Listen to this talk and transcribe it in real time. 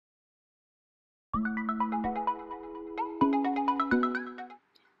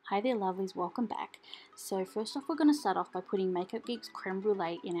Hi there lovelies, welcome back. So first off we're going to start off by putting Makeup Geek's creme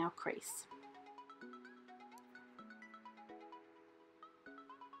brulee in our crease.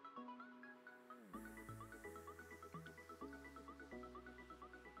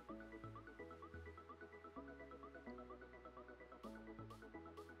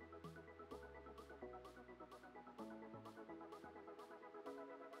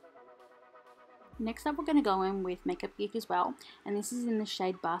 Next up we're going to go in with Makeup Geek as well, and this is in the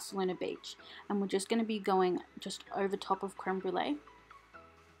shade Barcelona Beach, and we're just going to be going just over top of creme brulee.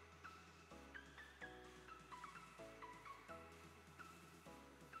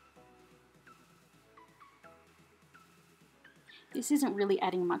 This isn't really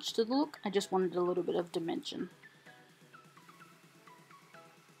adding much to the look, I just wanted a little bit of dimension.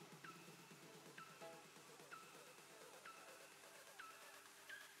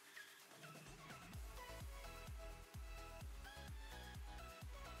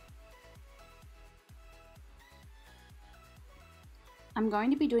 I'm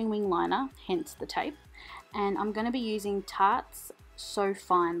going to be doing wing liner, hence the tape, and I'm going to be using Tarte's So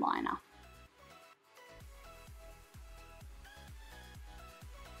Fine liner.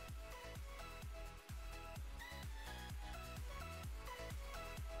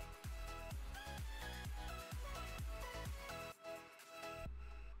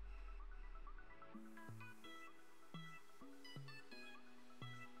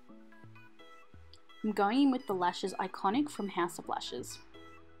 I'm going in with the Lashes Iconic from House of Lashes.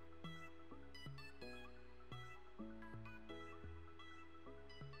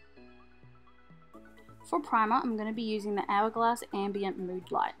 For primer, I'm going to be using the Hourglass Ambient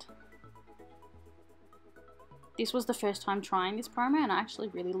Moonlight. This was the first time trying this primer and I actually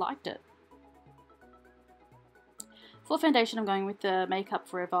really liked it. For foundation, I'm going with the Makeup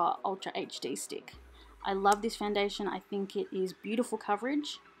Forever Ultra HD stick. I love this foundation, I think it is beautiful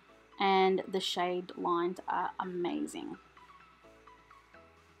coverage and the shade lines are amazing.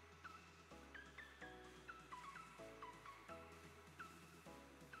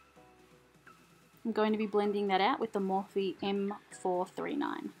 I'm going to be blending that out with the Morphe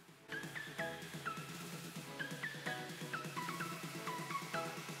M439.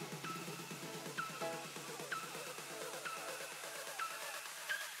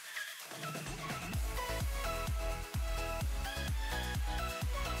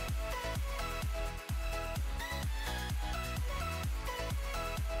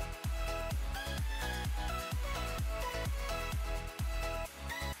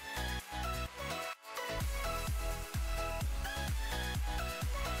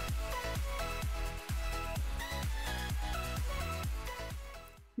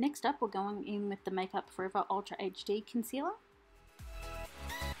 Next up, we're going in with the Makeup Forever Ultra HD Concealer.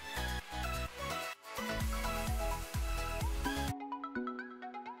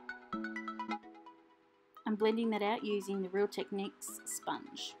 I'm blending that out using the Real Techniques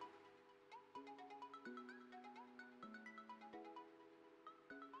sponge.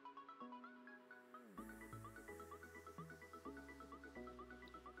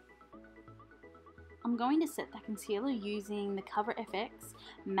 I'm going to set that concealer using the Cover FX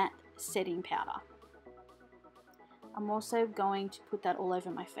Matte Setting Powder. I'm also going to put that all over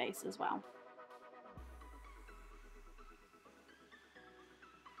my face as well.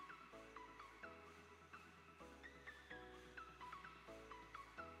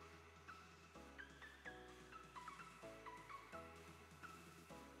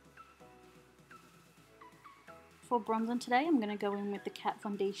 For bronzer today, I'm going to go in with the Kat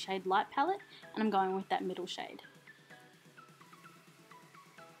Von D Shade Light palette, and I'm going with that middle shade.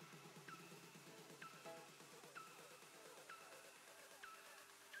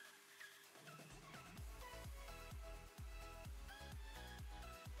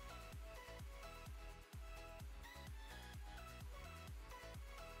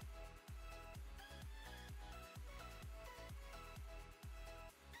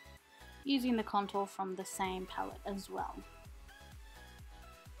 Using the contour from the same palette as well.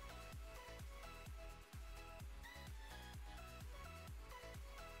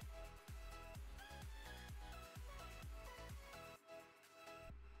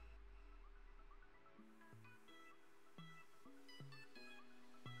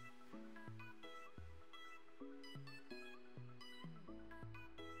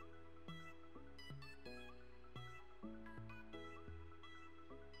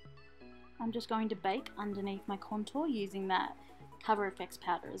 I'm just going to bake underneath my contour using that Cover FX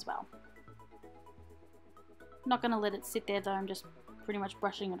powder as well. I'm not going to let it sit there though, I'm just pretty much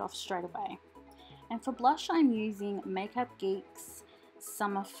brushing it off straight away. And for blush, I'm using Makeup Geek's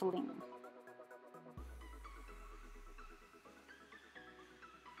Summer Fling.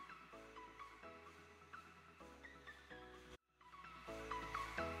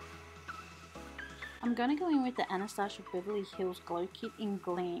 I'm going to go in with the Anastasia Beverly Hills Glow Kit in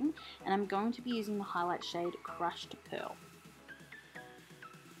Gleam, and I'm going to be using the highlight shade Crushed Pearl.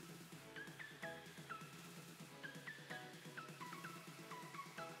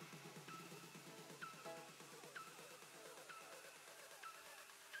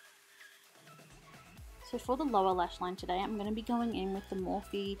 So for the lower lash line today, I'm going to be going in with the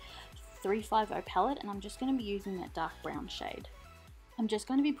Morphe 350 palette, and I'm just going to be using that dark brown shade. I'm just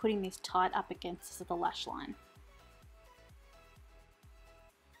going to be putting this tight up against the lash line.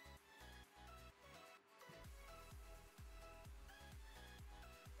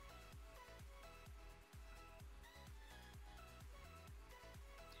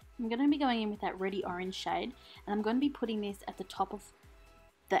 I'm going to be going in with that reddy orange shade, and I'm going to be putting this at the top of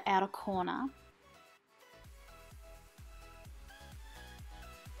the outer corner.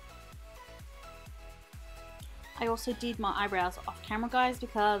 I also did my eyebrows off camera, guys,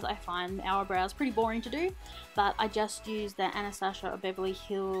 because I find our brows pretty boring to do, but I just used the Anastasia Beverly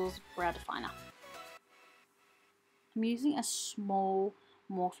Hills Brow Definer. I'm using a small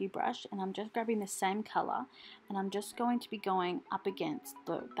Morphe brush, and I'm just grabbing the same colour, and I'm just going to be going up against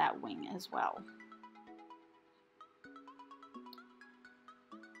that wing as well.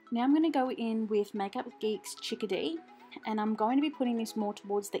 Now I'm going to go in with Makeup Geek's Chickadee, and I'm going to be putting this more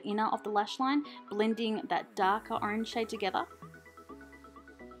towards the inner of the lash line, blending that darker orange shade together.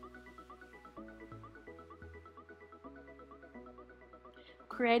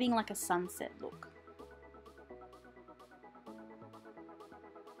 Creating like a sunset look.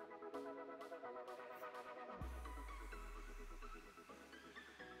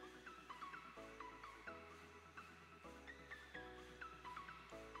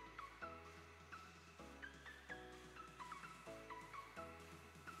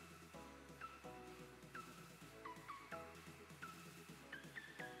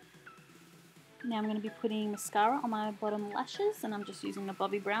 Now I'm going to be putting mascara on my bottom lashes, and I'm just using the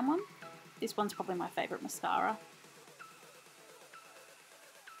Bobbi Brown one. This one's probably my favourite mascara.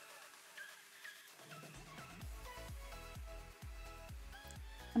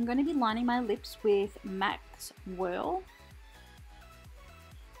 I'm going to be lining my lips with MAC's Whirl,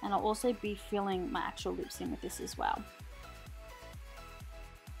 and I'll also be filling my actual lips in with this as well.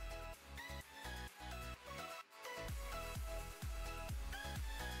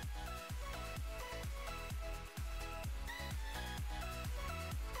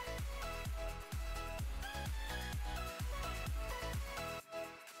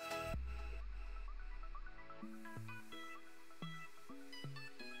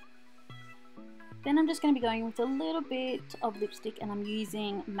 Then I'm just going to be going with a little bit of lipstick, and I'm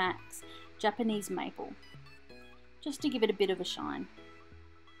using MAC's Japanese Maple, just to give it a bit of a shine.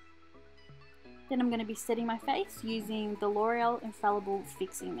 Then I'm going to be setting my face using the Loreal Infallible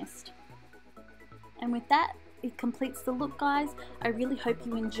Fixing Mist. And with that, it completes the look, guys. I really hope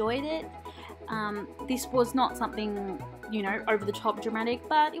you enjoyed it. This was not something, you know, over the top dramatic,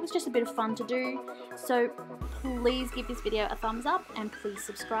 but it was just a bit of fun to do. So please give this video a thumbs up, and please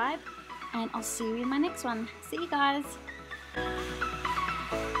subscribe. And I'll see you in my next one. See you guys.